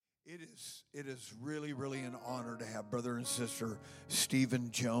It is really, really an honor to have brother and sister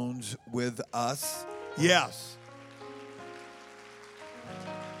Stephen Jones with us. Yes.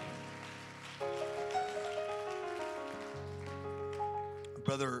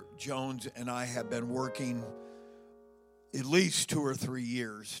 Brother Jones and I have been working at least 2 or 3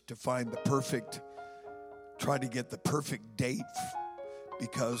 years to find try to get the perfect date,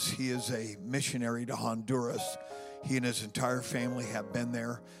 because he is a missionary to Honduras. He and his entire family have been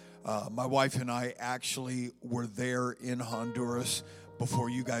there. My wife and I actually were there in Honduras before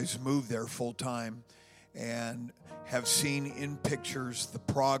you guys moved there full time, and have seen in pictures the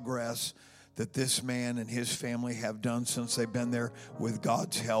progress that this man and his family have done since they've been there with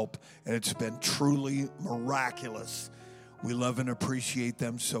God's help, and it's been truly miraculous. We love and appreciate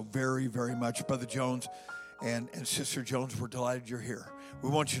them so very, very much. Brother Jones and Sister Jones, we're delighted you're here. We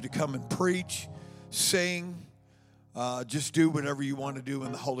want you to come and preach, sing, just do whatever you want to do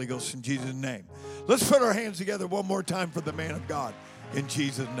in the Holy Ghost in Jesus' name. Let's put our hands together one more time for the man of God in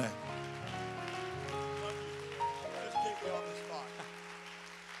Jesus' name.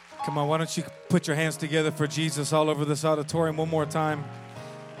 Come on, why don't you put your hands together for Jesus all over this auditorium one more time.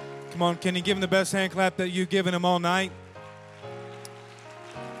 Come on, can you give him the best hand clap that you've given him all night?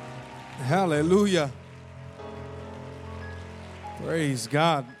 Hallelujah. Praise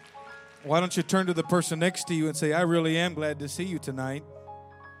God. Why don't you turn to the person next to you and say, I really am glad to see you tonight.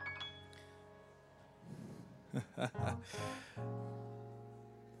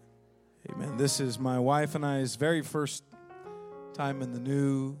 Amen. This is my wife and I's very first time in the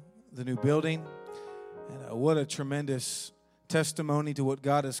new building. And what a tremendous testimony to what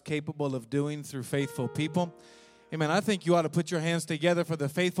God is capable of doing through faithful people. Amen. I think you ought to put your hands together for the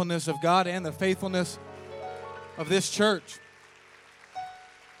faithfulness of God and the faithfulness of this church.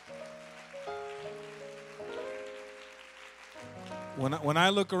 When I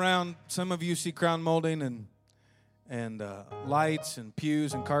look around, some of you see crown molding and lights and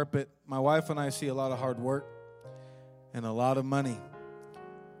pews and carpet. My wife and I see a lot of hard work and a lot of money,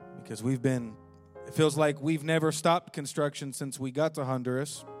 because it feels like we've never stopped construction since we got to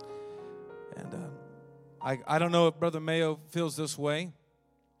Honduras. And I don't know if Brother Mayo feels this way,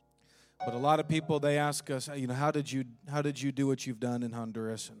 but a lot of people, they ask us, how did you do what you've done in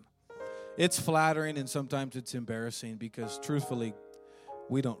Honduras? And it's flattering, and sometimes it's embarrassing, because truthfully,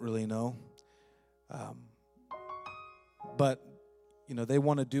 we don't really know. But they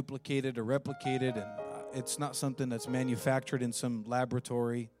want to duplicate it or replicate it, and it's not something that's manufactured in some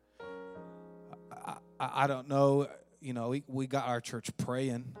laboratory. I don't know. We got our church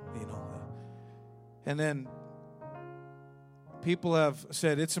praying, and then people have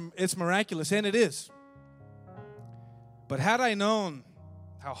said it's miraculous, and it is. But had I known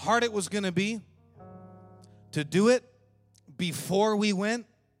how hard it was going to be to do it before we went,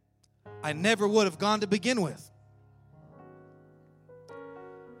 I never would have gone to begin with.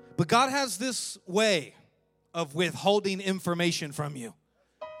 But God has this way of withholding information from you.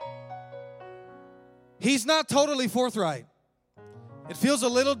 He's not totally forthright. It feels a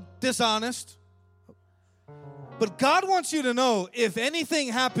little dishonest. But God wants you to know, if anything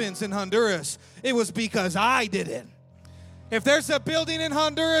happens in Honduras, it was because I did it. If there's a building in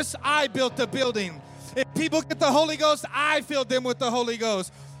Honduras, I built the building. If people get the Holy Ghost, I filled them with the Holy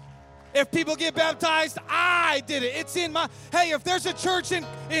Ghost. If people get baptized, I did it. It's in my... Hey, if there's a church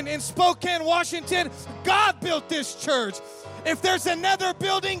in Spokane, Washington, God built this church. If there's another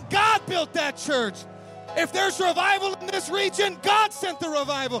building, God built that church. If there's revival in this region, God sent the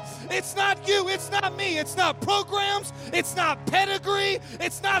revival. It's not you. It's not me. It's not programs. It's not pedigree.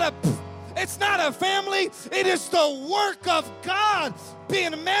 It's not a family. It is the work of God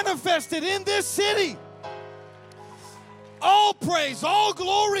being manifested in this city. All praise, all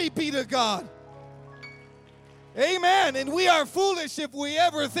glory be to God. Amen. And we are foolish if we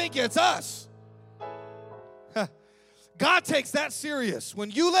ever think it's us. God takes that serious.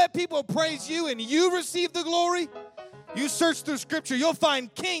 When you let people praise you and you receive the glory, you search through Scripture, you'll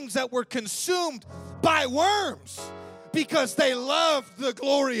find kings that were consumed by worms because they loved the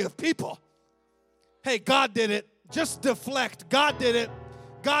glory of people. Hey, God did it. Just deflect. God did it.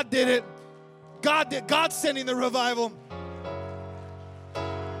 God did it. God's sending the revival.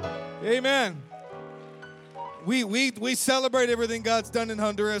 Amen. We celebrate everything God's done in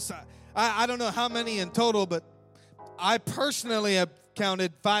Honduras. I don't know how many in total, but I personally have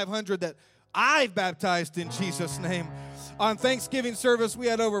counted 500 that I've baptized in Jesus' name. On Thanksgiving service, we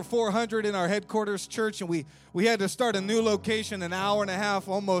had over 400 in our headquarters church, and we had to start a new location an hour and a half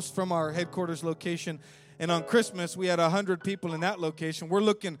almost from our headquarters location. And on Christmas, we had 100 people in that location. We're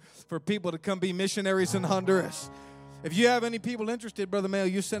looking for people to come be missionaries in Honduras. If you have any people interested, Brother Mayo,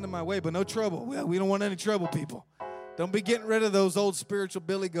 you send them my way, but no trouble. We don't want any trouble, people. Don't be getting rid of those old spiritual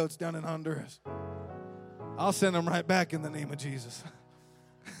billy goats down in Honduras. I'll send them right back in the name of Jesus.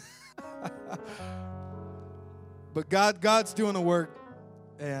 But God's doing a work,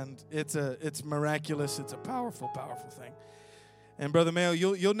 and it's miraculous. It's a powerful, powerful thing. And Brother Mayo,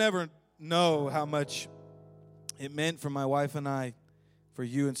 you'll never know how much it meant for my wife and I, for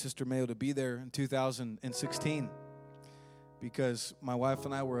you and Sister Mayo to be there in 2016. Because my wife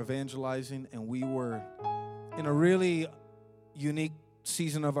and I were evangelizing, and we were in a really unique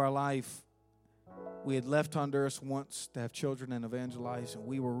season of our life. We had left Honduras once to have children and evangelize, and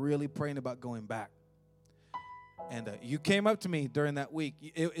we were really praying about going back. And you came up to me during that week.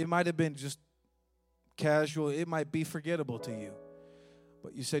 It might have been just casual. It might be forgettable to you.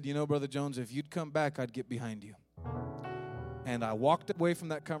 But you said, Brother Jones, if you'd come back, I'd get behind you. And I walked away from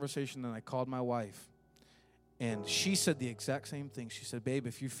that conversation, and I called my wife. And she said the exact same thing. She said, babe,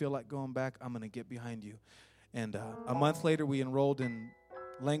 if you feel like going back, I'm going to get behind you. And a month later, we enrolled in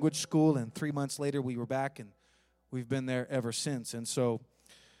language school, and 3 months later, we were back, and we've been there ever since. And so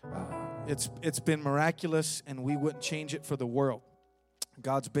it's been miraculous, and we wouldn't change it for the world.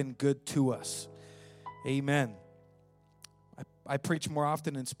 God's been good to us. Amen. I preach more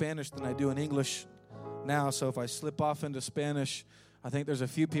often in Spanish than I do in English now, so if I slip off into Spanish, I think there's a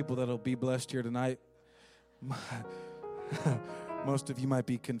few people that'll be blessed here tonight. Most of you might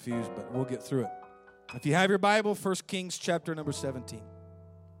be confused, but we'll get through it. If you have your Bible, 1 Kings chapter number 17.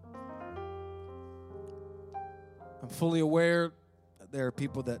 I'm fully aware that there are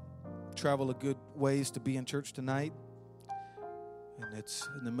people that travel a good ways to be in church tonight, and it's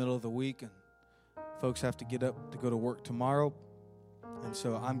in the middle of the week, and folks have to get up to go to work tomorrow, and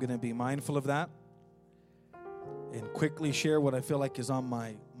so I'm going to be mindful of that and quickly share what I feel like is on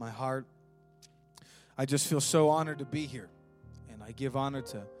my heart. I just feel so honored to be here, and I give honor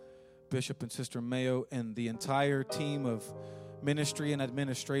to Bishop and Sister Mayo and the entire team of ministry and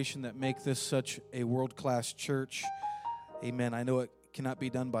administration that make this such a world-class church. Amen. I know it cannot be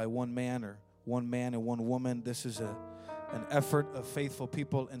done by one man and one woman. This is an effort of faithful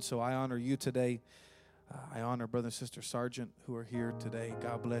people, and so I honor you today. I honor Brother and Sister Sargent who are here today.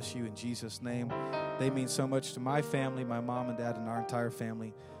 God bless you in Jesus' name. They mean so much to my family, my mom and dad, and our entire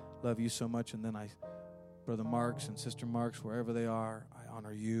family. Love you so much. And then Brother Marks and Sister Marks, wherever they are, I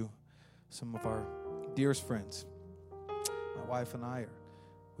honor you. Some of our dearest friends. My wife and I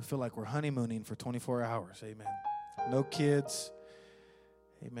we feel like we're honeymooning for 24 hours. Amen. No kids.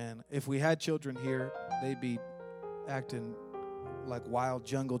 Amen. If we had children here, they'd be acting like wild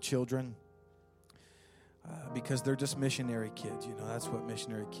jungle children because they're just missionary kids. That's what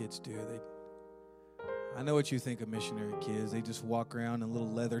missionary kids do. I know what you think of missionary kids. They just walk around in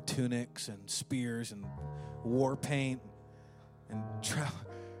little leather tunics and spears and war paint and travel.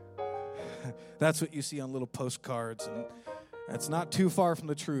 That's what you see on little postcards, and that's not too far from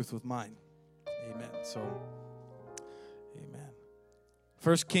the truth with mine. Amen. So, amen.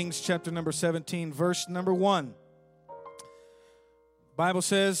 1 Kings chapter number 17, verse number 1. Bible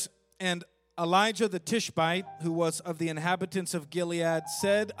says, and Elijah the Tishbite, who was of the inhabitants of Gilead,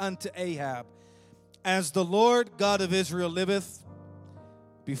 said unto Ahab, as the Lord God of Israel liveth,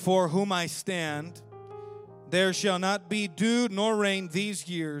 before whom I stand, there shall not be dew nor rain these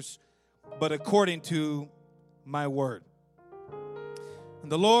years, but according to my word.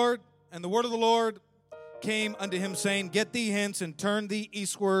 And the word of the Lord came unto him, saying, get thee hence, and turn thee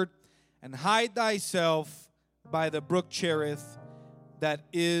eastward, and hide thyself by the brook Cherith, that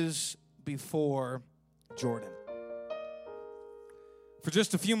is before Jordan. For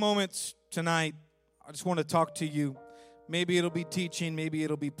just a few moments tonight, I just want to talk to you. Maybe it'll be teaching, maybe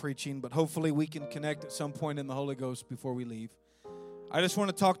it'll be preaching, but hopefully we can connect at some point in the Holy Ghost before we leave. I just want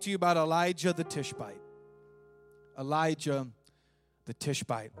to talk to you about Elijah the Tishbite. Elijah the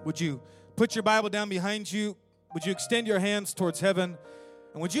Tishbite. Would you put your Bible down behind you? Would you extend your hands towards heaven?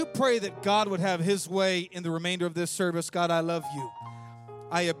 And would you pray that God would have his way in the remainder of this service? God, I love you.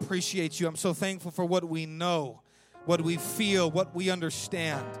 I appreciate you. I'm so thankful for what we know, what we feel, what we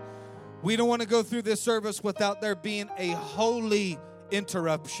understand. We don't want to go through this service without there being a holy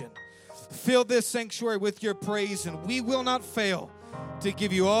interruption. Fill this sanctuary with your praise, and we will not fail to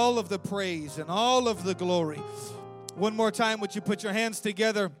give you all of the praise and all of the glory. One more time, would you put your hands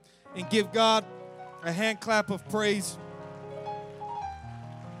together and give God a hand clap of praise?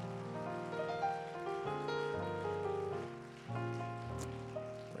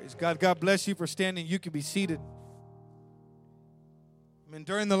 Praise God. God bless you for standing. You can be seated.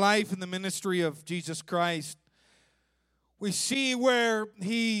 During the life and the ministry of Jesus Christ, we see where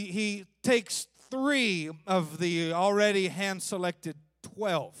he takes 3 of the already hand-selected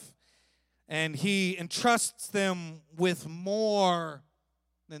 12, and he entrusts them with more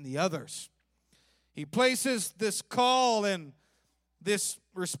than the others. He places this call and this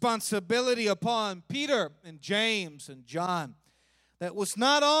responsibility upon Peter and James and John that was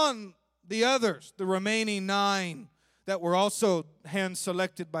not on the others, the remaining 9 that were also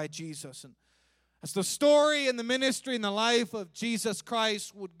hand-selected by Jesus. And as the story and the ministry and the life of Jesus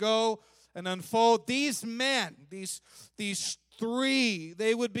Christ would go and unfold, these men, these 3,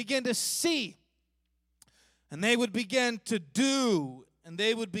 they would begin to see, and they would begin to do, and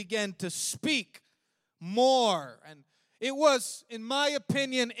they would begin to speak more. And it was, in my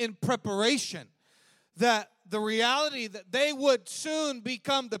opinion, in preparation that the reality that they would soon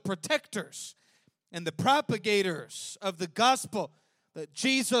become the protectors and the propagators of the gospel that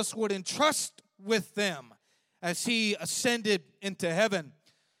Jesus would entrust with them as he ascended into heaven.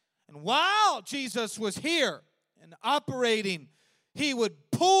 And while Jesus was here and operating, he would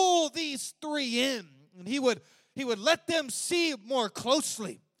pull these 3 in, and he would let them see more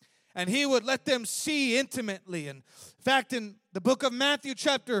closely, and he would let them see intimately. And in fact, in the book of Matthew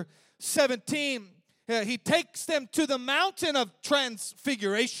chapter 17, he takes them to the mountain of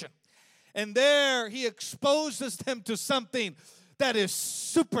transfiguration. And there he exposes them to something that is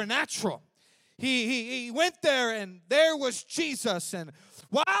supernatural. He went there, and there was Jesus. And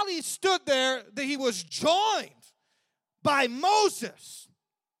while he stood there, he was joined by Moses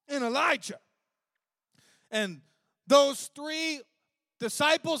and Elijah. And those 3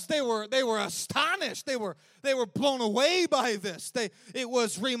 disciples, they were astonished. They were blown away by this. It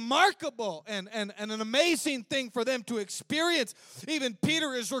was remarkable and an amazing thing for them to experience. Even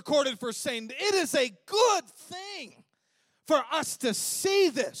Peter is recorded for saying, it is a good thing for us to see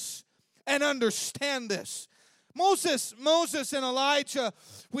this and understand this. Moses and Elijah,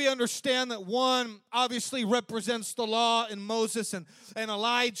 we understand that one obviously represents the law in Moses, and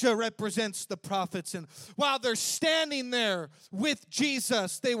Elijah represents the prophets. And while they're standing there with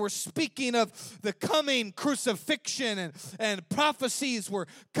Jesus, they were speaking of the coming crucifixion, and prophecies were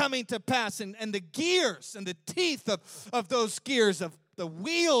coming to pass, and the gears and the teeth of those gears of the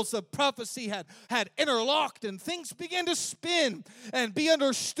wheels of prophecy had interlocked, and things began to spin and be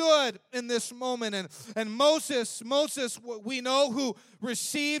understood in this moment. And Moses, we know, who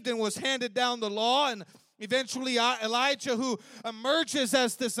received and was handed down the law, and eventually Elijah, who emerges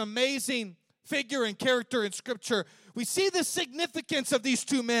as this amazing figure and character in Scripture. We see the significance of these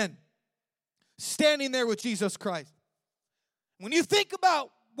 2 men standing there with Jesus Christ. When you think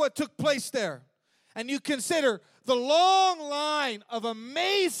about what took place there, and you consider the long line of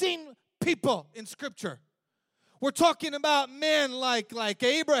amazing people in Scripture, we're talking about men like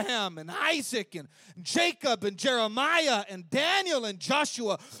Abraham and Isaac and Jacob and Jeremiah and Daniel and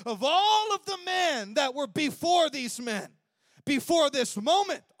Joshua. Of all of the men that were before these men, before this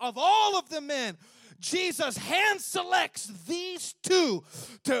moment, of all of the men, Jesus hand selects these 2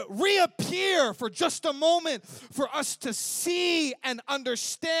 to reappear for just a moment for us to see and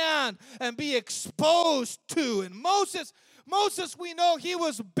understand and be exposed to. And Moses, we know he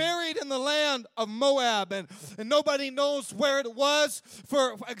was buried in the land of Moab, and nobody knows where it was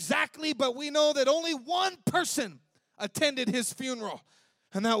for exactly, but we know that only one person attended his funeral,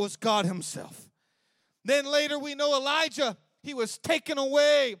 and that was God himself. Then later we know Elijah, he was taken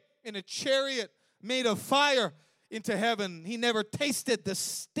away in a chariot made of fire into heaven. He never tasted the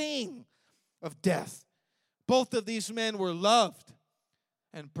sting of death. Both of these men were loved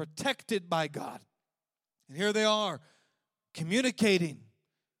and protected by God. And here they are, communicating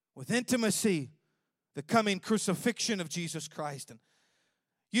with intimacy the coming crucifixion of Jesus Christ. And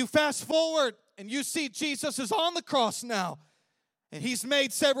you fast forward and you see Jesus is on the cross now. And he's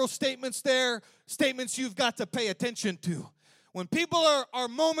made several statements there, statements you've got to pay attention to. When people are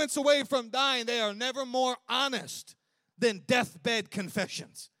moments away from dying, they are never more honest than deathbed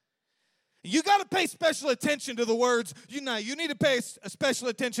confessions. You got to pay special attention to the words. You need to pay special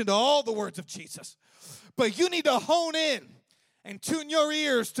attention to all the words of Jesus. But you need to hone in and tune your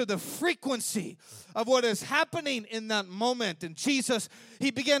ears to the frequency of what is happening in that moment. And Jesus,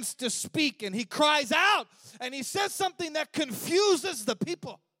 he begins to speak and he cries out and he says something that confuses the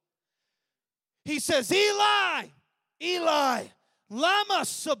people. He says, Eli, Eli, lama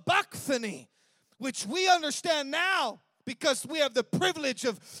sabachthani, which we understand now because we have the privilege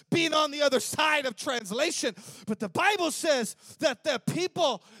of being on the other side of translation. But the Bible says that the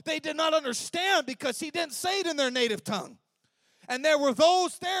people, they did not understand because he didn't say it in their native tongue. And there were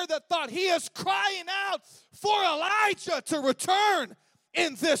those there that thought he is crying out for Elijah to return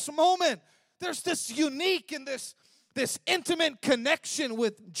in this moment. There's this unique and this intimate connection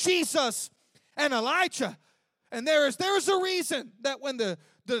with Jesus and Elijah. And there is a reason that when the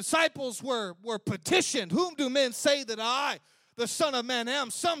disciples were petitioned, whom do men say that I, the Son of Man, am?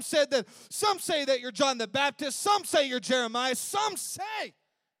 Some say that you're John the Baptist. Some say you're Jeremiah. Some say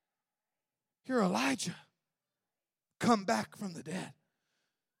you're Elijah, come back from the dead.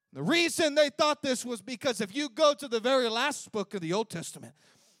 The reason they thought this was because if you go to the very last book of the Old Testament,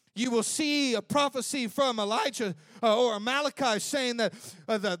 you will see a prophecy from Elijah or Malachi saying that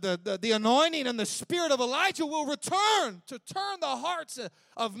the anointing and the spirit of Elijah will return to turn the hearts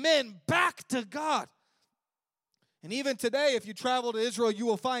of men back to God. And even today, if you travel to Israel, you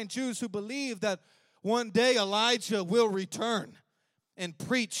will find Jews who believe that one day Elijah will return and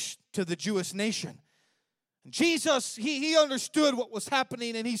preach to the Jewish nation. Jesus, he understood what was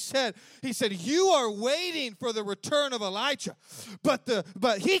happening, and he said, you are waiting for the return of Elijah.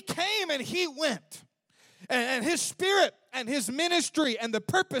 But he came and he went. And his spirit and his ministry and the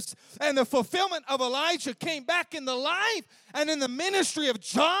purpose and the fulfillment of Elijah came back in the life and in the ministry of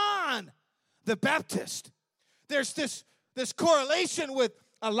John the Baptist. There's this correlation with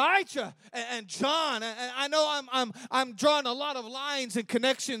Elijah and John. And I know I'm drawing a lot of lines and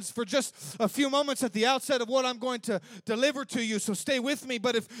connections for just a few moments at the outset of what I'm going to deliver to you, so stay with me.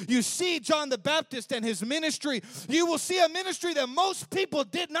 But if you see John the Baptist and his ministry, you will see a ministry that most people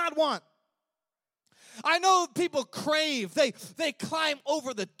did not want. I know people crave, they climb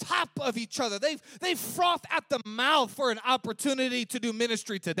over the top of each other. They froth at the mouth for an opportunity to do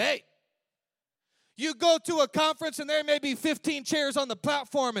ministry today. You go to a conference and there may be 15 chairs on the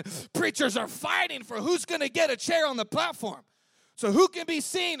platform and preachers are fighting for who's going to get a chair on the platform. So who can be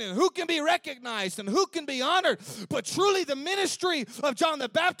seen and who can be recognized and who can be honored. But truly the ministry of John the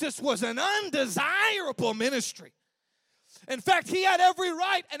Baptist was an undesirable ministry. In fact, he had every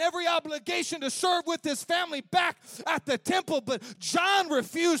right and every obligation to serve with his family back at the temple, but John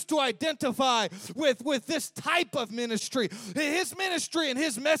refused to identify with this type of ministry. His ministry and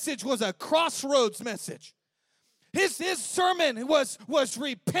his message was a crossroads message. His sermon was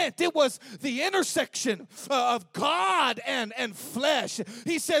repent. It was the intersection of God and flesh.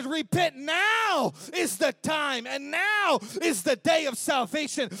 He said, repent, now is the time, and now is the day of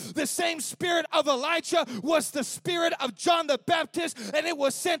salvation. The same spirit of Elijah was the spirit of John the Baptist, and it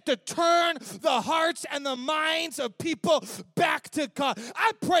was sent to turn the hearts and the minds of people back to God.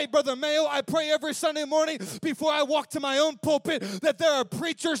 I pray, Brother Mayo, I pray every Sunday morning before I walk to my own pulpit that there are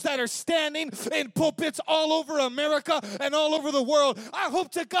preachers that are standing in pulpits all over America and all over the world. I hope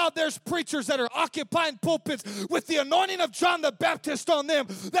to God there's preachers that are occupying pulpits with the anointing of John the Baptist on them,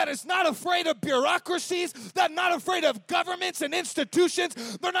 that is not afraid of bureaucracies, that are not afraid of governments and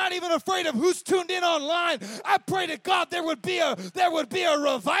institutions. They're not even afraid of who's tuned in online. I pray to God there would be a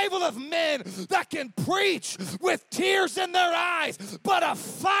revival of men that can preach with tears in their eyes, but a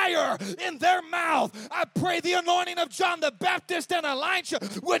fire in their mouth. I pray the anointing of John the Baptist and Elijah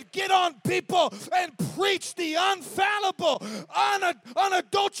would get on people and preach the infallible,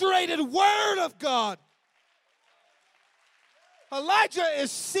 unadulterated word of God. Elijah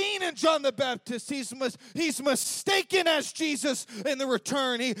is seen in John the Baptist. He's mistaken as Jesus in the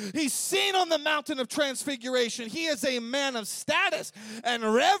return. He's seen on the mountain of transfiguration. He is a man of status and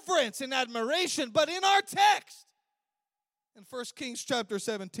reverence and admiration. But in our text, in 1 Kings chapter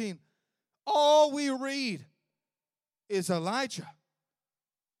 17, all we read is Elijah,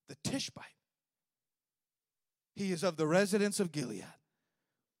 the Tishbite. He is of the residents of Gilead.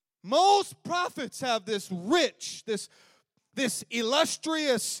 Most prophets have this rich, this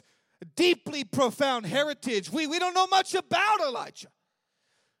illustrious, deeply profound heritage. We don't know much about Elijah.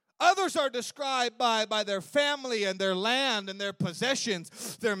 Others are described by their family and their land and their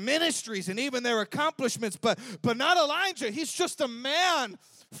possessions, their ministries, and even their accomplishments, but not Elijah. He's just a man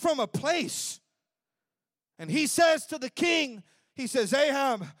from a place. And he says to the king, he says,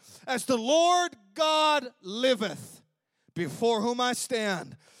 Ahab, as the Lord God liveth, before whom I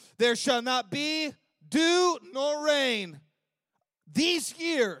stand, there shall not be dew nor rain these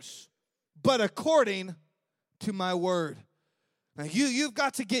years, but according to my word. Now you've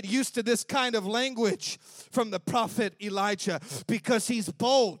got to get used to this kind of language from the prophet Elijah, because he's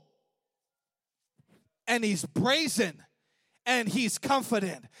bold and he's brazen and he's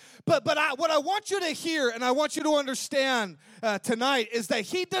confident. But what I want you to hear and I want you to understand tonight is that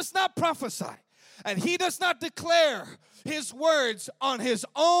he does not prophesy And he does not declare his words on his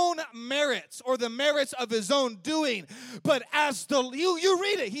own merits or the merits of his own doing, but as you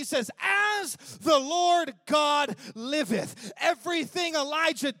read it, he says, as the Lord God liveth. Everything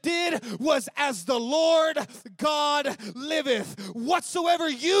Elijah did was as the Lord God liveth. Whatsoever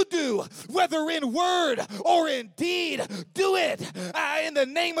you do, whether in word or in deed, do it in the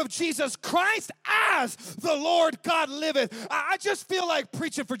name of Jesus Christ as the Lord God liveth. I just feel like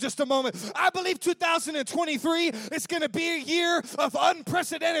preaching for just a moment. I believe 2023 is going to be a year of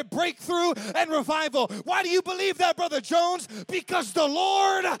unprecedented breakthrough and revival. Why do you believe that, Brother Jones? Because the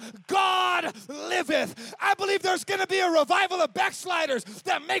Lord God liveth. I believe there's going to be a revival of backsliders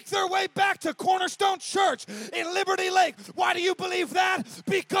that make their way back to Cornerstone Church in Liberty Lake. Why do you believe that?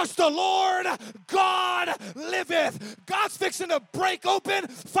 Because the Lord God liveth. God's fixing to break open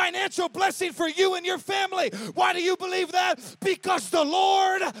financial blessing for you and your family. Why do you believe that? Because the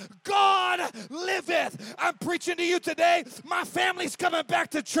Lord God liveth. I'm preaching to you today. My family's coming back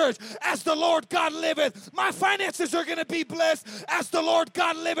to church as the Lord God liveth. My finances are going to be blessed as the Lord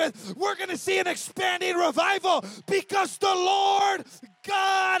God liveth. We're going to see an expanding revival because the Lord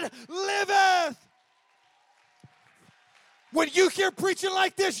God liveth. When you hear preaching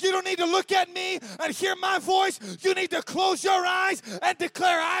like this, you don't need to look at me and hear my voice. You need to close your eyes and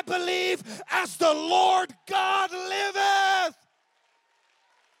declare, I believe as the Lord God liveth.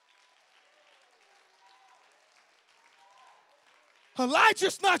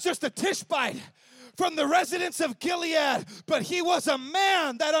 Elijah's not just a Tishbite from the residents of Gilead, but he was a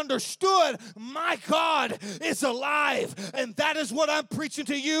man that understood my God is alive. And that is what I'm preaching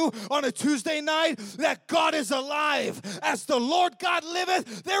to you on a Tuesday night, that God is alive. As the Lord God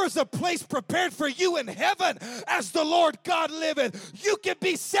liveth, there is a place prepared for you in heaven as the Lord God liveth. You can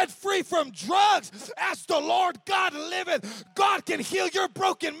be set free from drugs as the Lord God liveth. God can heal your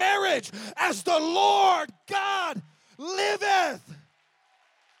broken marriage as the Lord God liveth.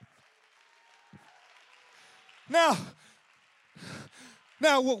 Now,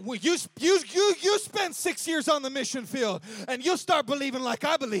 you spend 6 years on the mission field, and you'll start believing like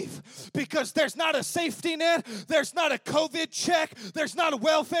I believe, because there's not a safety net, there's not a COVID check, there's not a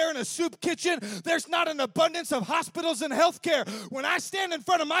welfare in a soup kitchen, there's not an abundance of hospitals and health care. When I stand in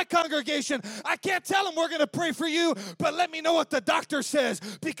front of my congregation, I can't tell them we're going to pray for you, but let me know what the doctor says,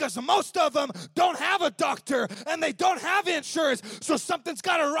 because most of them don't have a doctor, and they don't have insurance, so something's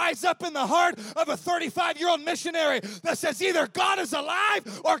got to rise up in the heart of a 35-year-old missionary that says either God is alive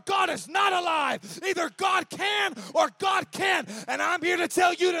or God is not alive. Either God can or God can't. And I'm here to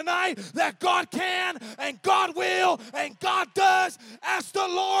tell you tonight that God can and God will and God does as the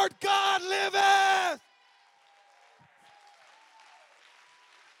Lord God liveth.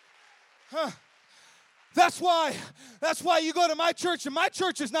 That's why you go to my church, and my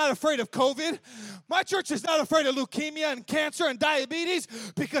church is not afraid of COVID. My church is not afraid of leukemia and cancer and diabetes,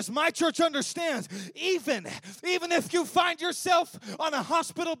 because my church understands even if you find yourself on a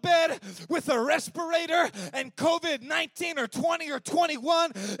hospital bed with a respirator and COVID-19 or 20 or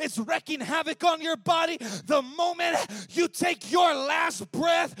 21 is wreaking havoc on your body, the moment you take your last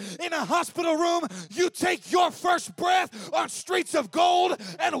breath in a hospital room, you take your first breath on streets of gold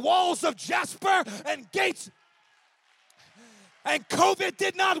and walls of jasper and gates. And COVID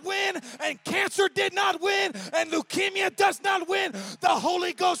did not win, and cancer did not win, and leukemia does not win. The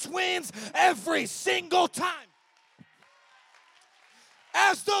Holy Ghost wins every single time.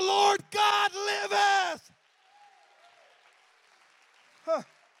 As the Lord God liveth.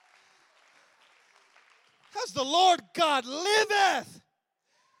 As the Lord God liveth.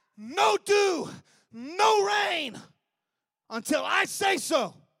 No dew, no rain, until I say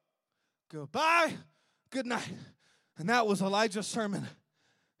so. Goodbye, good night. And that was Elijah's sermon.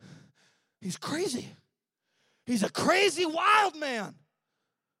 He's crazy. He's a crazy, wild man.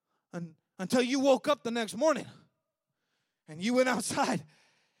 Until you woke up the next morning and you went outside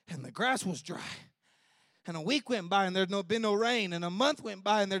and the grass was dry. And a week went by and there'd been no rain. And a month went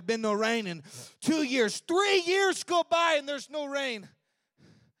by and there'd been no rain. And 2 years, 3 years go by and there's no rain.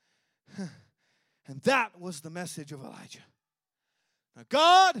 And that was the message of Elijah. Now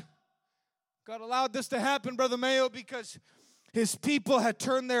God allowed this to happen, Brother Mayo, because his people had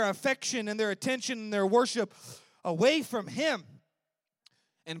turned their affection and their attention and their worship away from him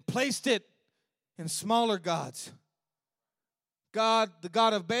and placed it in smaller gods. God, the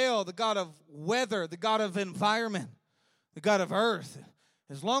God of Baal, the God of weather, the God of environment, the God of earth.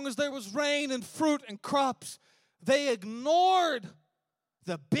 As long as there was rain and fruit and crops, they ignored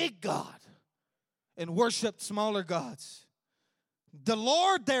the big God and worshiped smaller gods. The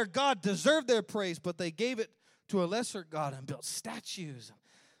Lord, their God, deserved their praise, but they gave it to a lesser God and built statues,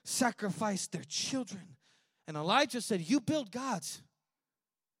 sacrifice their children. And Elijah said, you build gods.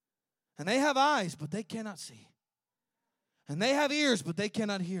 And they have eyes, but they cannot see. And they have ears, but they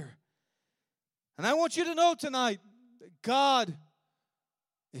cannot hear. And I want you to know tonight that God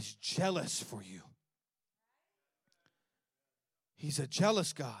is jealous for you. He's a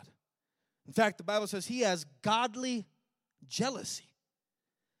jealous God. In fact, the Bible says he has godly jealousy.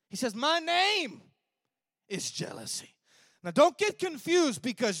 He says, my name is jealousy. Now, don't get confused,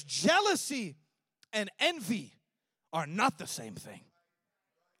 because jealousy and envy are not the same thing.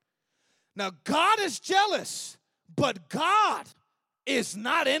 Now, God is jealous, but God is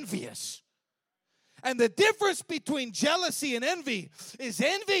not envious. And the difference between jealousy and envy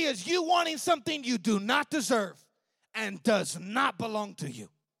is you wanting something you do not deserve and does not belong to you.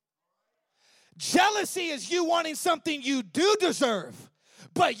 Jealousy is you wanting something you do deserve,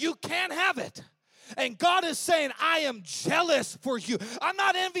 but you can't have it. And God is saying, I am jealous for you. I'm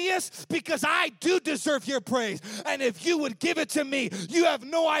not envious because I do deserve your praise. And if you would give it to me, you have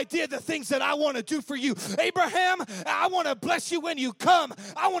no idea the things that I want to do for you. Abraham, I want to bless you when you come.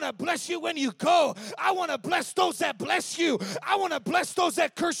 I want to bless you when you go. I want to bless those that bless you. I want to bless those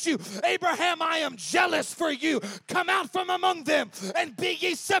that curse you. Abraham, I am jealous for you. Come out from among them and be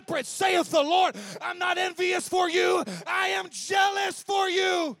ye separate, saith the Lord. I'm not envious for you. I am jealous for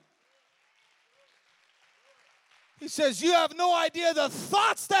you. He says, you have no idea the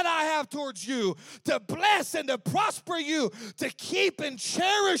thoughts that I have towards you, to bless and to prosper you, to keep and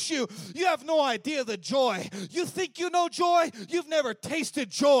cherish you. You have no idea the joy. You think you know joy? You've never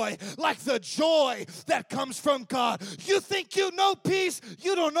tasted joy like the joy that comes from God. You think you know peace?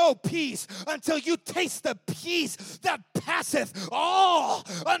 You don't know peace until you taste the peace that passeth all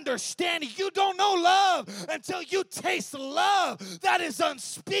understanding. You don't know love until you taste love that is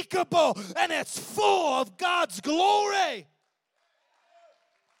unspeakable and it's full of God's glory.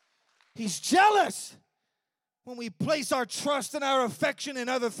 He's jealous when we place our trust and our affection in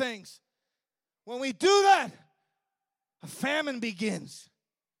other things. When we do that, a famine begins.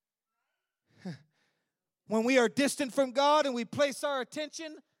 When we are distant from God and we place our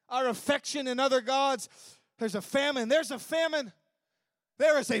attention, our affection in other gods, there's a famine. There's a famine.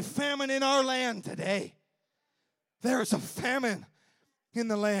 There is a famine in our land today. There is a famine in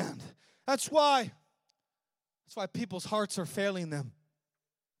the land. That's why people's hearts are failing them.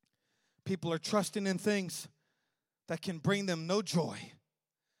 People are trusting in things that can bring them no joy,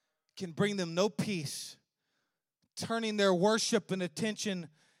 can bring them no peace, turning their worship and attention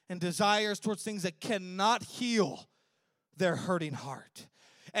and desires towards things that cannot heal their hurting heart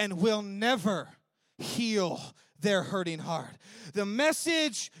and will never heal their hurting heart. The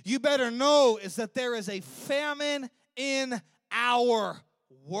message you better know is that there is a famine in our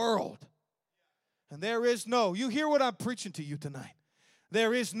world. And there is you hear what I'm preaching to you tonight.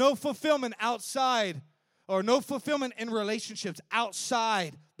 There is no fulfillment outside, or no fulfillment in relationships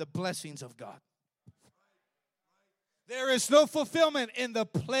outside the blessings of God. There is no fulfillment in the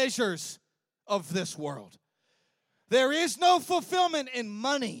pleasures of this world. There is no fulfillment in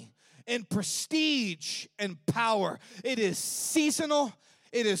money, in prestige, and power. It is seasonal.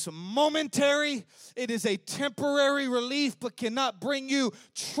 It is momentary. It is a temporary relief, but cannot bring you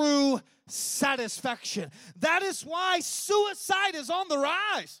true satisfaction. That is why suicide is on the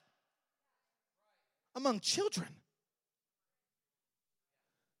rise among children.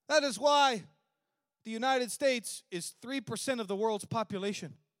 That is why the United States is 3% of the world's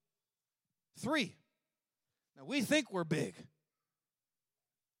population. 3. Now, we think we're big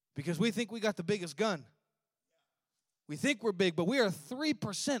because we think we got the biggest gun. We think we're big, but we are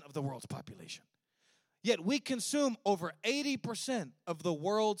 3% of the world's population. Yet we consume over 80% of the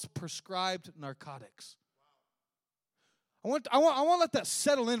world's prescribed narcotics. I want to let that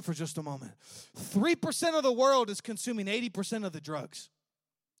settle in for just a moment. 3% of the world is consuming 80% of the drugs.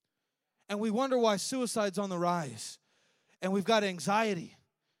 And we wonder why suicide's on the rise. And we've got anxiety.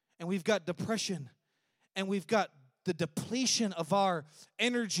 And we've got depression. And we've got the depletion of our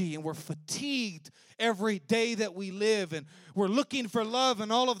energy, and we're fatigued every day that we live, and we're looking for love in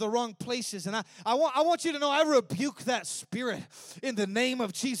all of the wrong places. And I want you to know, I rebuke that spirit in the name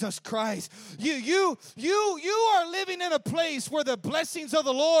of Jesus Christ. You are living in a place where the blessings of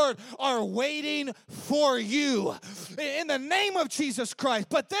the Lord are waiting for you in the name of Jesus Christ.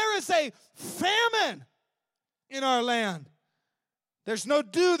 But there is a famine in our land. There's no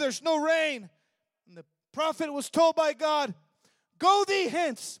dew, there's no rain. Prophet was told by God, go thee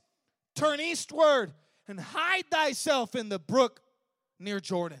hence, turn eastward, and hide thyself in the brook near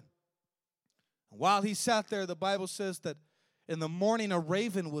Jordan. And while he sat there, the Bible says that in the morning a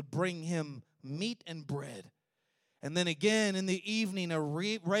raven would bring him meat and bread. And then again in the evening, a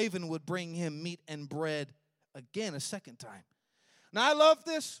raven would bring him meat and bread again a second time. Now, I love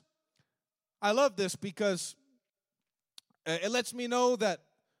this. I love this because it lets me know that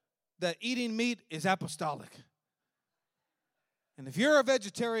eating meat is apostolic. And if you're a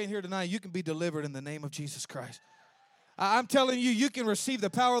vegetarian here tonight, you can be delivered in the name of Jesus Christ. I'm telling you, you can receive the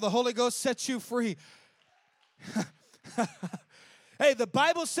power of the Holy Ghost, set you free. Hey, the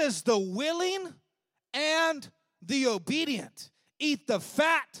Bible says the willing and the obedient eat the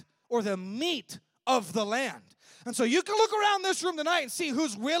fat or the meat of the land. And so you can look around this room tonight and see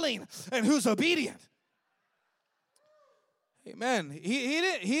who's willing and who's obedient. Amen.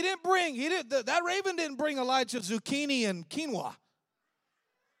 That raven didn't bring Elijah zucchini and quinoa.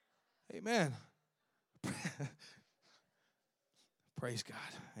 Amen. Praise God.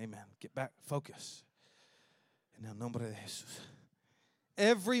 Amen. Get back, focus. En el nombre de Jesús.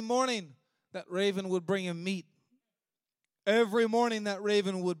 Every morning that raven would bring him meat. Every morning that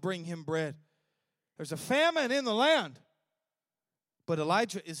raven would bring him bread. There's a famine in the land, but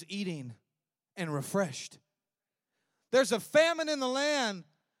Elijah is eating and refreshed. There's a famine in the land,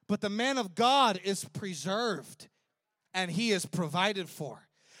 but the man of God is preserved and he is provided for.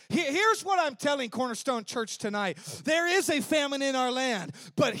 Here's what I'm telling Cornerstone Church tonight. There is a famine in our land,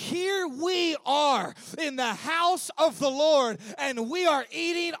 but here we are in the house of the Lord, and we are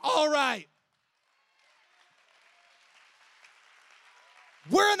eating all right.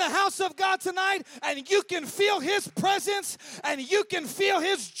 We're in the house of God tonight, and you can feel His presence, and you can feel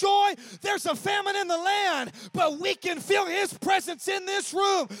His joy. There's a famine in the land, but we can feel His presence in this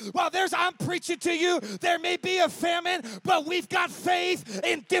room. While I'm preaching to you, there may be a famine, but we've got faith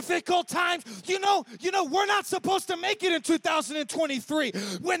in difficult times. You know, we're not supposed to make it in 2023.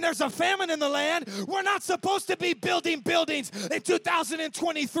 When there's a famine in the land, we're not supposed to be building buildings in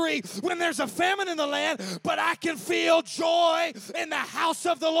 2023 when there's a famine in the land, but I can feel joy in the house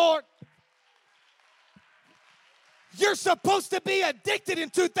of the Lord. You're supposed to be addicted in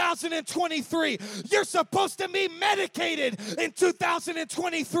 2023. You're supposed to be medicated in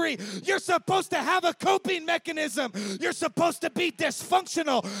 2023. You're supposed to have a coping mechanism. You're supposed to be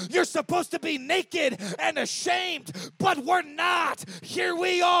dysfunctional. You're supposed to be naked and ashamed, but we're not. Here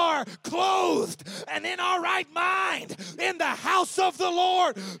we are, clothed and in our right mind in the house of the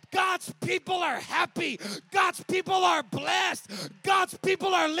Lord. God's people are happy. God's people are blessed. God's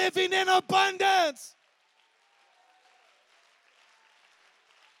people are living in abundance.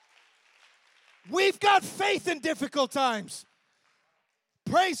 We've got faith in difficult times.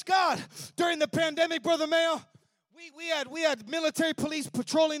 Praise God. During the pandemic, Brother Mayo, we had military police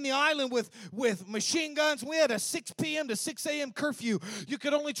patrolling the island with machine guns. We had a 6 p.m. to 6 a.m. curfew. You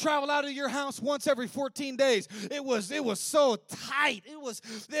could only travel out of your house once every 14 days. It was so tight.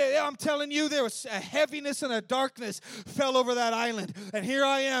 I'm telling you, there was a heaviness and a darkness fell over that island. And here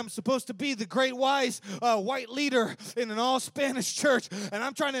I am, supposed to be the great wise white leader in an all-Spanish church, and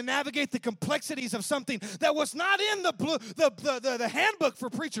I'm trying to navigate the complexities of something that was not in the handbook for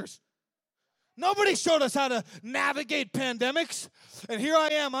preachers. Nobody showed us how to navigate pandemics. And here I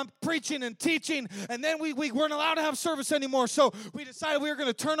am, I'm preaching and teaching, and then we weren't allowed to have service anymore. So we decided we were going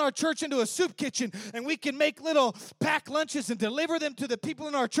to turn our church into a soup kitchen, and we can make little packed lunches and deliver them to the people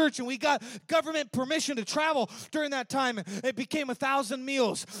in our church. And we got government permission to travel during that time. It became 1,000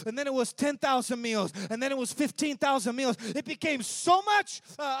 meals, and then it was 10,000 meals, and then it was 15,000 meals. It became so much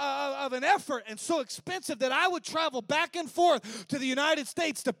of an effort and so expensive that I would travel back and forth to the United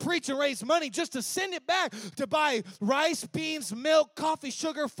States to preach and raise money just to send it back to buy rice, beans, milk, coffee,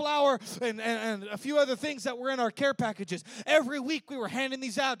 sugar, flour, and a few other things that were in our care packages. Every week we were handing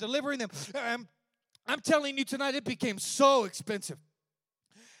these out, delivering them. I'm telling you tonight, it became so expensive.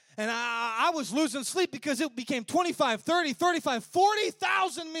 And I was losing sleep because it became 25, 30, 35,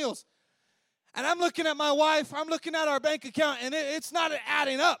 40,000 meals. And I'm looking at my wife, I'm looking at our bank account, and it's not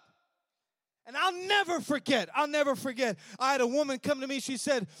adding up. And I'll never forget. I had a woman come to me. She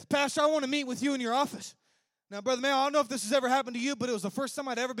said, "Pastor, I want to meet with you in your office." Now, Brother Mayo, I don't know if this has ever happened to you, but it was the first time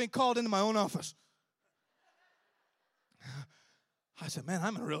I'd ever been called into my own office. I said, "Man,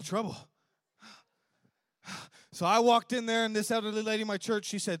 I'm in real trouble." So I walked in there, and this elderly lady in my church,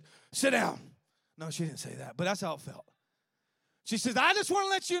 she said, "Sit down." No, she didn't say that, but that's how it felt. She says, "I just want to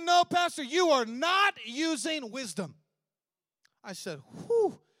let you know, Pastor, you are not using wisdom." I said,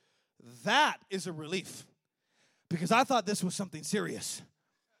 "Whew. That is a relief, because I thought this was something serious."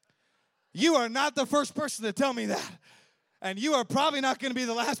 You are not the first person to tell me that, and you are probably not going to be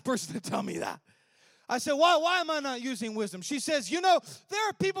the last person to tell me that. I said, why am I not using wisdom? She says, "You know, there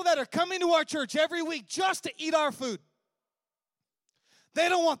are people that are coming to our church every week just to eat our food. They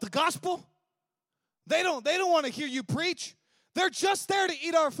don't want the gospel. They don't want to hear you preach. They're just there to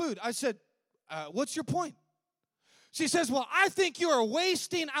eat our food. I said, what's your point? She says, well, I think you are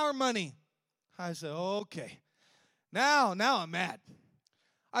wasting our money. I said, okay. Now I'm mad.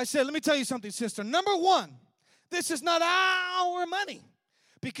 I said, let me tell you something, sister. Number one, this is not our money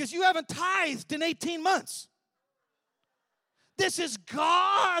because you haven't tithed in 18 months. This is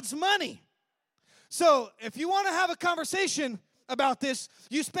God's money. So if you want to have a conversation about this,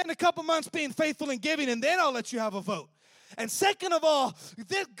 you spend a couple months being faithful in giving, and then I'll let you have a vote. And second of all,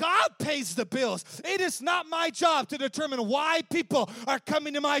 God pays the bills. It is not my job to determine why people are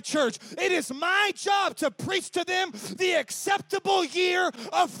coming to my church. It is my job to preach to them the acceptable year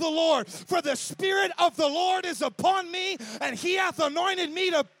of the Lord. For the Spirit of the Lord is upon me, and He hath anointed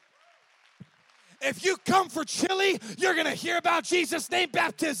me to... If you come for chili, you're going to hear about Jesus' name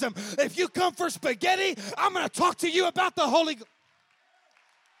baptism. If you come for spaghetti, I'm going to talk to you about the Holy Ghost.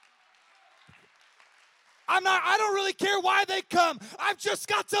 I don't really care why they come. I've just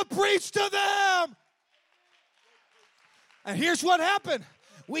got to preach to them. And here's what happened.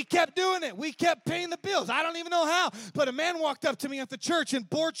 We kept doing it. We kept paying the bills. I don't even know how. But a man walked up to me at the church in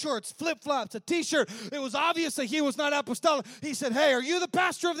board shorts, flip-flops, a T-shirt. It was obvious that he was not apostolic. He said, hey, are you the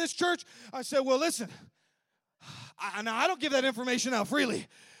pastor of this church? I said, well, listen, I don't give that information out freely.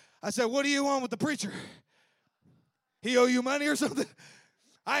 I said, what do you want with the preacher? He owe you money or something?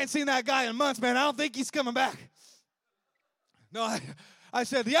 I ain't seen that guy in months, man. I don't think he's coming back. No, I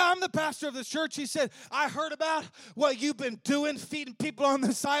said, yeah, I'm the pastor of this church. He said, I heard about what you've been doing, feeding people on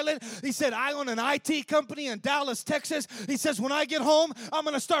this island. He said, I own an IT company in Dallas, Texas. He says, when I get home, I'm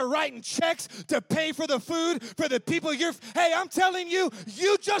going to start writing checks to pay for the food for the people hey, I'm telling you,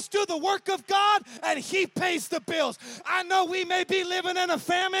 you just do the work of God and He pays the bills. I know we may be living in a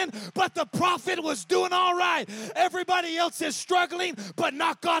famine, but the prophet was doing all right. Everybody else is struggling, but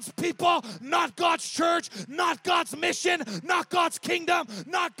not God's people, not God's church, not God's mission, not God's kingdom.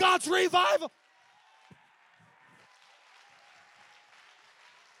 Not God's revival.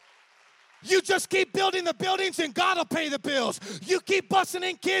 You just keep building the buildings and God will pay the bills. You keep busing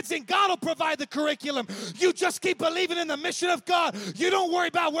in kids and God will provide the curriculum. You just keep believing in the mission of God. You don't worry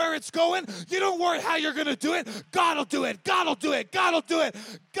about where it's going. You don't worry how you're going to do it. God will do it. God will do it. God will do it.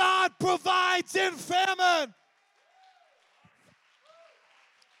 God provides in famine.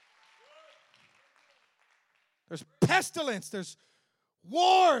 There's pestilence. There's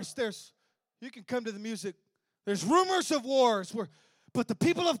wars. You can come to the music. There's rumors of wars. But the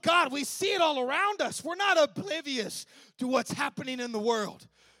people of God, we see it all around us. We're not oblivious to what's happening in the world.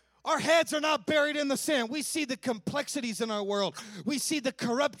 Our heads are not buried in the sand. We see the complexities in our world. We see the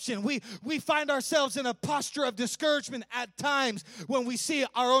corruption. We find ourselves in a posture of discouragement at times when we see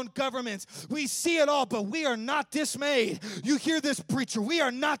our own governments. We see it all, but we are not dismayed. You hear this, preacher. We are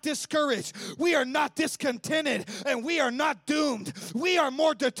not discouraged. We are not discontented, and we are not doomed. We are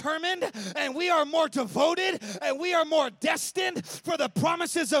more determined, and we are more devoted, and we are more destined for the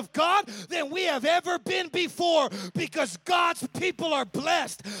promises of God than we have ever been before, because God's people are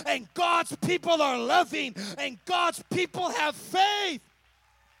blessed, and God's people are loving, and God's people have faith.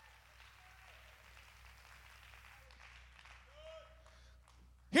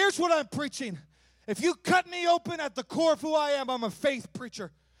 Here's what I'm preaching. If you cut me open at the core of who I am, I'm a faith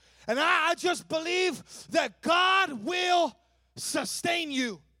preacher. And I just believe that God will sustain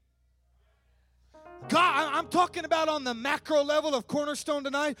you. God, I'm talking about on the macro level of Cornerstone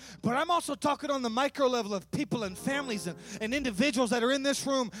tonight, but I'm also talking on the micro level of people and families and individuals that are in this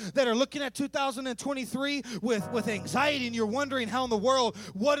room that are looking at 2023 with anxiety, and you're wondering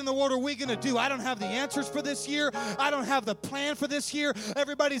what in the world are we going to do? I don't have the answers for this year. I don't have the plan for this year.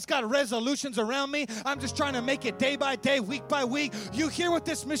 Everybody's got resolutions around me. I'm just trying to make it day by day, week by week. You hear what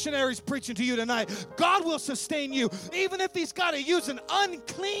this missionary is preaching to you tonight. God will sustain you, even if He's got to use an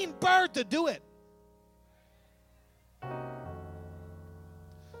unclean bird to do it.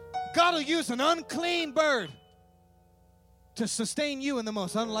 God will use an unclean bird to sustain you in the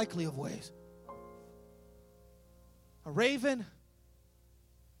most unlikely of ways. A raven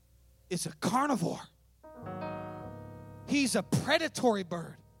is a carnivore. He's a predatory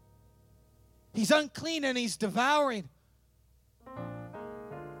bird. He's unclean and he's devouring.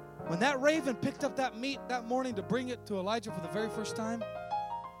 When that raven picked up that meat that morning to bring it to Elijah for the very first time,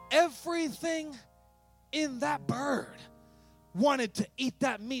 everything in that bird wanted to eat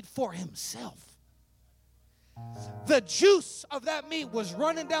that meat for himself. The juice of that meat was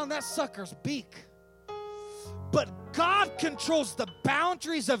running down that sucker's beak. But God controls the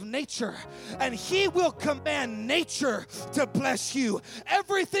boundaries of nature, and He will command nature to bless you.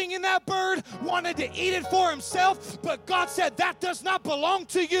 Everything in that bird wanted to eat it for himself, but God said, that does not belong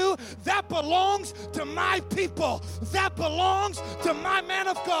to you. That belongs to my people. That belongs to my man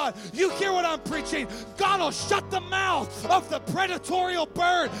of God. You hear what I'm preaching? God will shut the mouth of the predatorial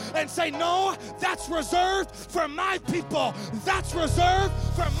bird and say, no, that's reserved for my people. That's reserved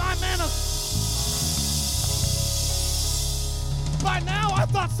for my man of By now, I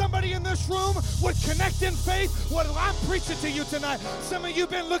thought somebody in this room would connect in faith what I'm preaching to you tonight. Some of you have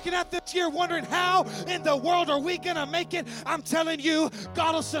been looking at this year wondering how in the world are we going to make it. I'm telling you,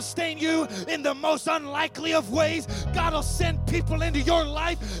 God will sustain you in the most unlikely of ways. God will send people into your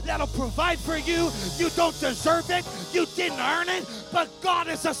life that'll provide for you. You don't deserve it. You didn't earn it. But God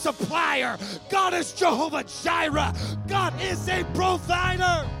is a supplier. God is Jehovah Jireh. God is a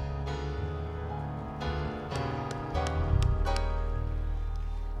provider.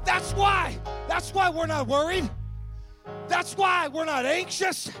 That's why we're not worried. That's why we're not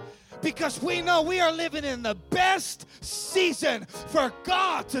anxious, because we know we are living in the best season for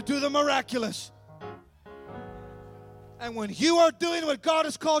God to do the miraculous. And when you are doing what God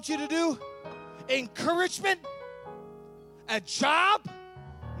has called you to do, encouragement, a job,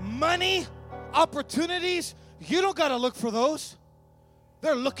 money, opportunities, you don't got to look for those.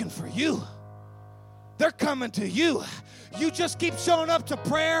 They're looking for you. They're coming to you. You just keep showing up to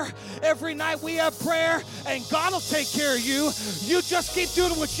prayer. Every night we have prayer, and God will take care of you. You just keep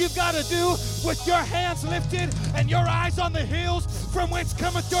doing what you've got to do with your hands lifted and your eyes on the hills from whence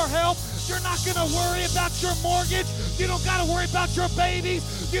cometh your help. You're not going to worry about your mortgage. You don't got to worry about your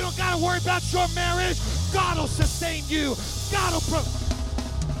babies. You don't got to worry about your marriage. God will sustain you. God will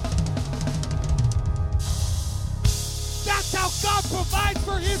That's how God provides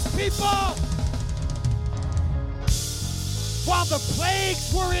for His people. While the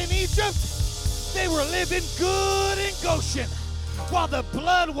plagues were in Egypt, they were living good in Goshen. While the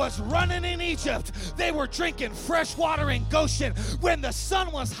blood was running in Egypt, they were drinking fresh water in Goshen. When the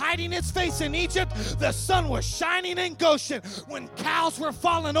sun was hiding its face in Egypt, the sun was shining in Goshen. When cows were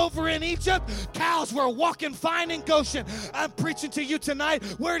falling over in Egypt, cows were walking fine in Goshen. I'm preaching to you tonight.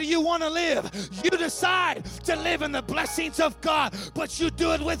 Where do you want to live? You decide to live in the blessings of God, but you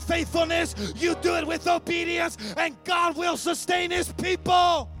do it with faithfulness, you do it with obedience, and God will sustain His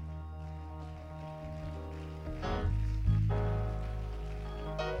people.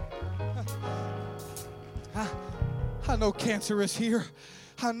 I know cancer is here.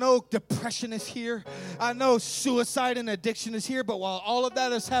 I know depression is here. I know suicide and addiction is here. But while all of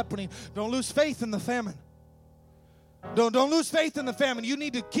that is happening, don't lose faith in the famine. Don't lose faith in the famine. You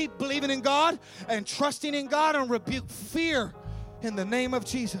need to keep believing in God and trusting in God and rebuke fear in the name of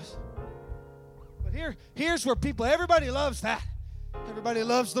Jesus. But here's where everybody loves that. Everybody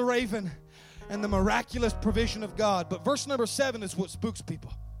loves the raven and the miraculous provision of God. But verse number 7 is what spooks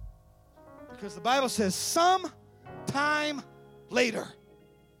people. Because the Bible says, some time later.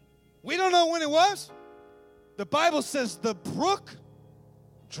 We don't know when it was. The Bible says the brook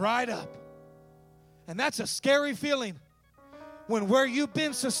dried up. And that's a scary feeling. When where you've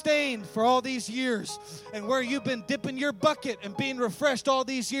been sustained for all these years and where you've been dipping your bucket and being refreshed all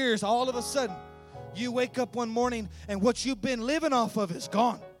these years, all of a sudden you wake up one morning and what you've been living off of is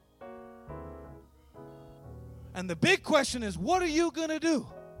gone. And the big question is, what are you going to do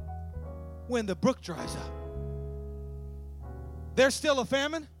when the brook dries up? There's still a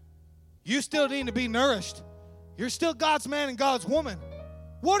famine. You still need to be nourished. You're still God's man and God's woman.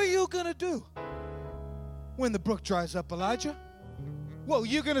 What are you going to do when the brook dries up, Elijah? Well,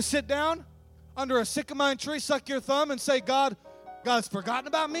 you're going to sit down under a sycamore tree, suck your thumb, and say, God's forgotten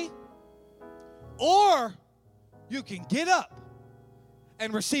about me? Or you can get up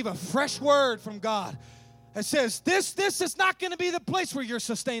and receive a fresh word from God. It says, this is not going to be the place where you're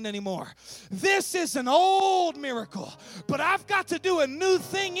sustained anymore. This is an old miracle, but I've got to do a new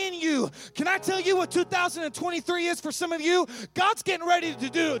thing in you. Can I tell you what 2023 is for some of you? God's getting ready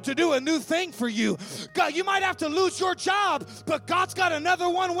to do a new thing for you. God, you might have to lose your job, but God's got another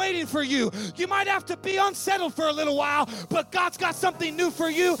one waiting for you. You might have to be unsettled for a little while, but God's got something new for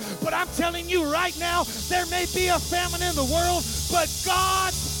you. But I'm telling you right now, there may be a famine in the world, but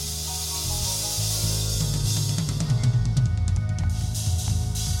God...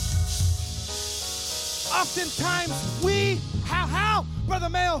 Oftentimes how, Brother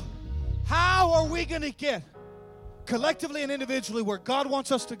Mayo, how are we going to get collectively and individually where God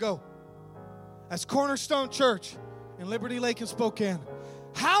wants us to go as Cornerstone Church in Liberty Lake and Spokane?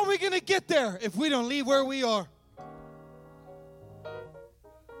 How are we going to get there if we don't leave where we are?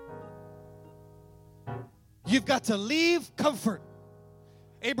 You've got to leave comfort.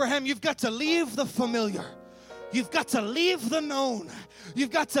 Abraham, you've got to leave the familiar. You've got to leave the known. You've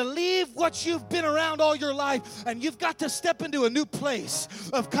got to leave what you've been around all your life, and you've got to step into a new place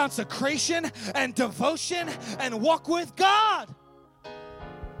of consecration and devotion and walk with God.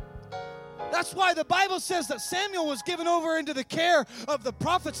 That's why the Bible says that Samuel was given over into the care of the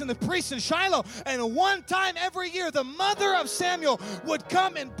prophets and the priests in Shiloh. And one time every year, the mother of Samuel would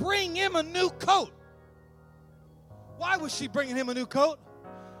come and bring him a new coat. Why was she bringing him a new coat?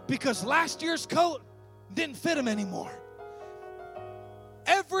 Because last year's coat didn't fit him anymore.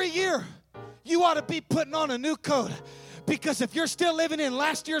 Every year, you ought to be putting on a new coat. Because if you're still living in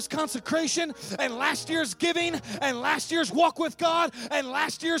last year's consecration and last year's giving and last year's walk with God and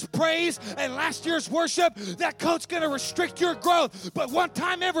last year's praise and last year's worship, that coat's going to restrict your growth. But one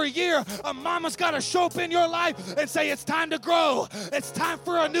time every year, a mama's got to show up in your life and say, it's time to grow. It's time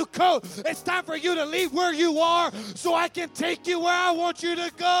for a new coat. It's time for you to leave where you are so I can take you where I want you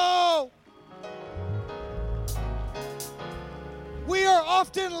to go. We are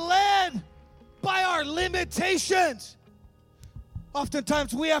often led by our limitations.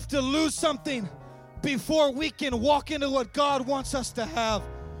 Oftentimes we have to lose something before we can walk into what God wants us to have.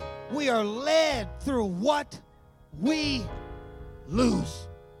 We are led through what we lose.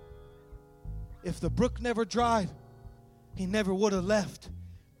 If the brook never dried, he never would have left.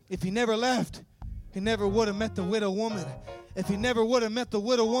 If he never left, he never would have met the widow woman. If he never would have met the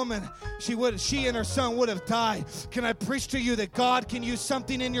widow woman, she and her son would have died. Can I preach to you that God can use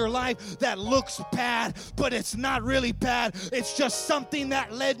something in your life that looks bad, but it's not really bad. It's just something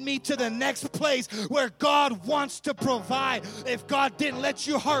that led me to the next place where God wants to provide. If God didn't let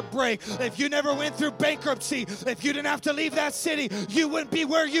you heartbreak, if you never went through bankruptcy, if you didn't have to leave that city, you wouldn't be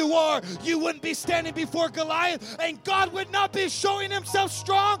where you are. You wouldn't be standing before Goliath, and God would not be showing himself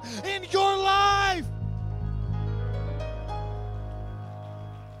strong in your life.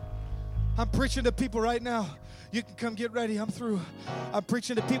 I'm preaching to people right now. You can come get ready. I'm through. I'm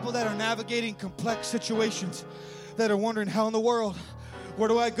preaching to people that are navigating complex situations, that are wondering, how in the world? Where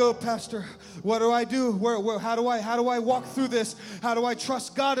do I go, Pastor? What do I do? How do I walk through this? How do I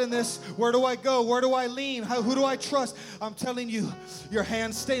trust God in this? Where do I go? Where do I lean? Who do I trust? I'm telling you, your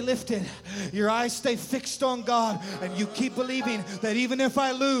hands stay lifted. Your eyes stay fixed on God. And you keep believing that even if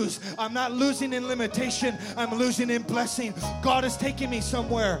I lose, I'm not losing in limitation. I'm losing in blessing. God is taking me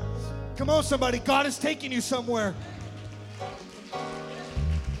somewhere. Come on, somebody. God is taking you somewhere.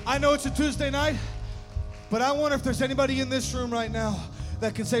 I know it's a Tuesday night, but I wonder if there's anybody in this room right now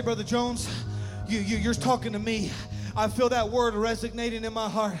that can say, Brother Jones, you're talking to me. I feel that word resonating in my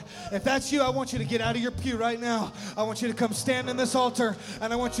heart. If that's you, I want you to get out of your pew right now. I want you to come stand in this altar,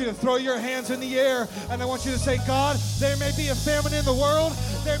 and I want you to throw your hands in the air, and I want you to say, God, there may be a famine in the world.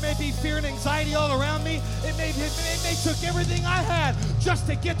 There may be fear and anxiety all around me. It may took everything I had just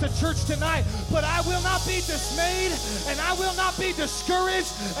to get to church tonight, but I will not be dismayed, and I will not be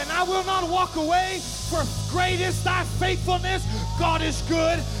discouraged, and I will not walk away, for great is thy faithfulness. God is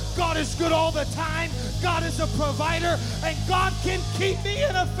good. God is good all the time. God is a provider, and God can keep me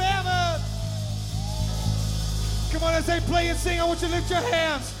in a famine. Come on, as they play and sing, I want you to lift your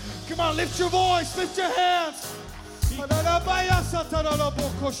hands. Come on, lift your voice, lift your hands. Come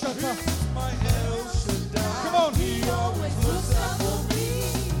on. He always looks out for me.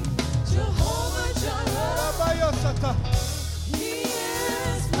 Jehovah Jireh. He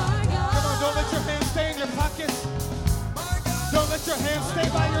is my God. Come on, don't let your hands stay in your pockets. Don't let your hands stay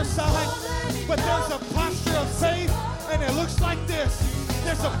by your side. But there's a posture of faith, and it looks like this.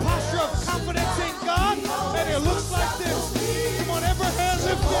 There's a posture of confidence in God, and it looks like